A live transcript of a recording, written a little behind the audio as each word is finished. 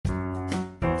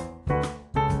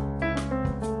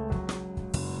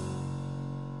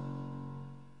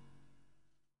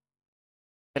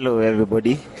Hello,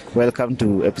 everybody. Welcome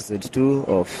to episode 2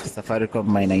 of Safaricom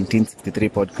My 1963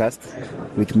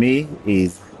 podcast. With me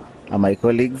are my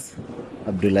colleagues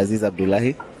Abdulaziz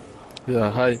Abdullahi.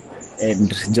 Yeah, hi. And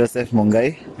Joseph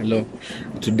Mungai. Hello.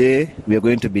 Today we are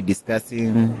going to be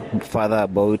discussing further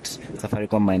about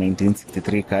Safaricom My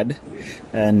 1963 card,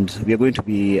 and we are going to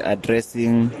be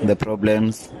addressing the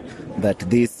problems that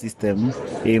this system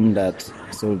aimed at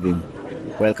solving.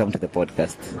 Welcome to the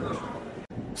podcast.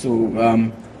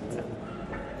 So,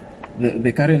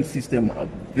 the current system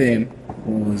then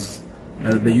was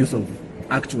the use of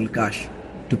actual cash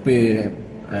to pay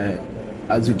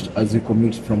as you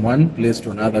commute from one place to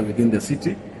another within the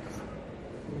city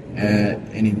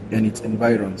and its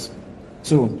environs.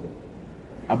 So,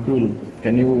 Abdul,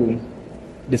 can you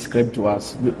describe to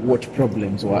us what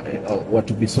problems were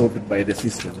to be solved by the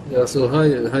system? Yeah, so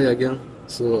hi again.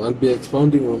 So I'll be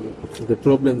expounding on the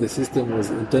problem the system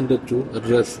was intended to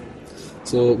address.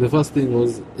 So the first thing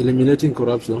was eliminating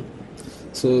corruption.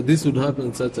 So this would happen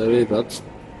in such a way that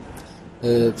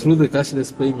through the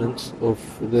cashless payment of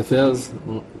the fares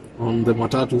on the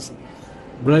matatus,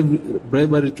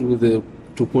 bribery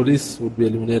to police would be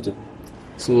eliminated.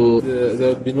 So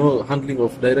there would be no handling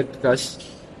of direct cash.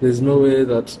 There's no way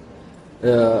that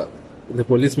the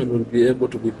policeman will be able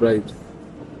to be bribed.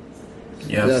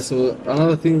 Yes. Yeah, so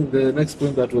another thing, the next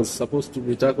point that was supposed to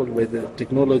be tackled by the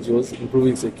technology was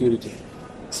improving security.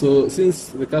 So since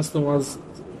the customers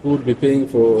who would be paying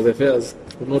for the fares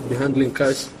would not be handling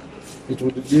cash, it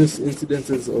would reduce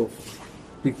incidences of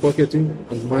pickpocketing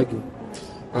and mugging.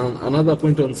 And another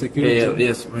point on security...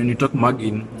 Yes, when you talk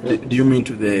mugging, do you mean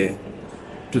to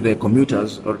the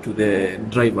commuters or to the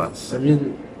drivers? I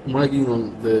mean mugging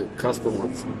on the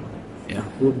customers. Yeah.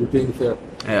 Who would be paying fare.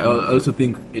 I also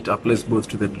think it applies both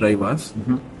to the drivers.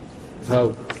 Mm-hmm.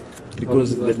 How?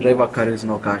 Because the driver carries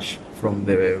no cash from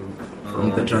the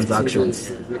transactions.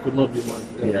 So they could not be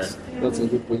mugged. Yes. That's a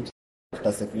good point.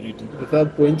 After security. The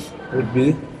third point would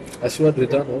be assured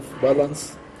return of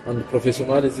balance and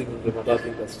professionalism in the Matatu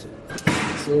industry.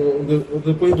 So on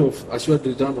the point of assured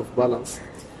return of balance,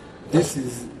 this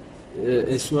is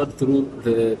ensured through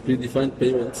the predefined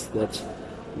payments that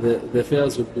the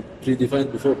fares would be predefined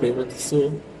before payment.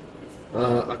 So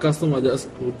a customer just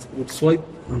would swipe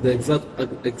and the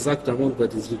exact amount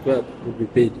that is required would be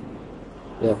paid.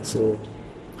 Yeah, so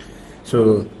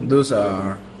those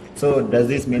are... So does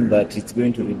this mean that it's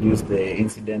going to reduce the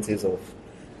incidences of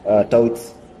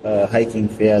touts hiking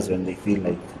fares when they feel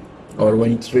like, or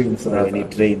when it rains? or when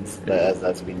it rains, as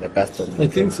has been the custom? I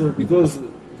think so, because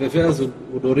the fares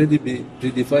would already be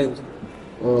predefined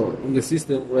in the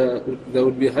system where there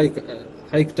would be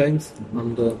hike times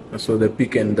and so the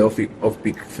peak and the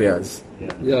off-peak fares.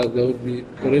 Yeah, they would be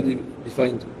already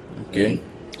defined. Okay.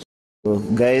 So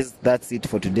guys, that's it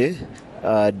for today.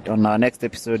 On our next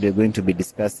episode, we're going to be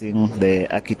discussing the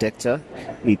architecture,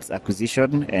 its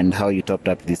acquisition, and how you topped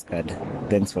up this card.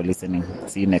 Thanks for listening.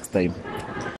 See you next time.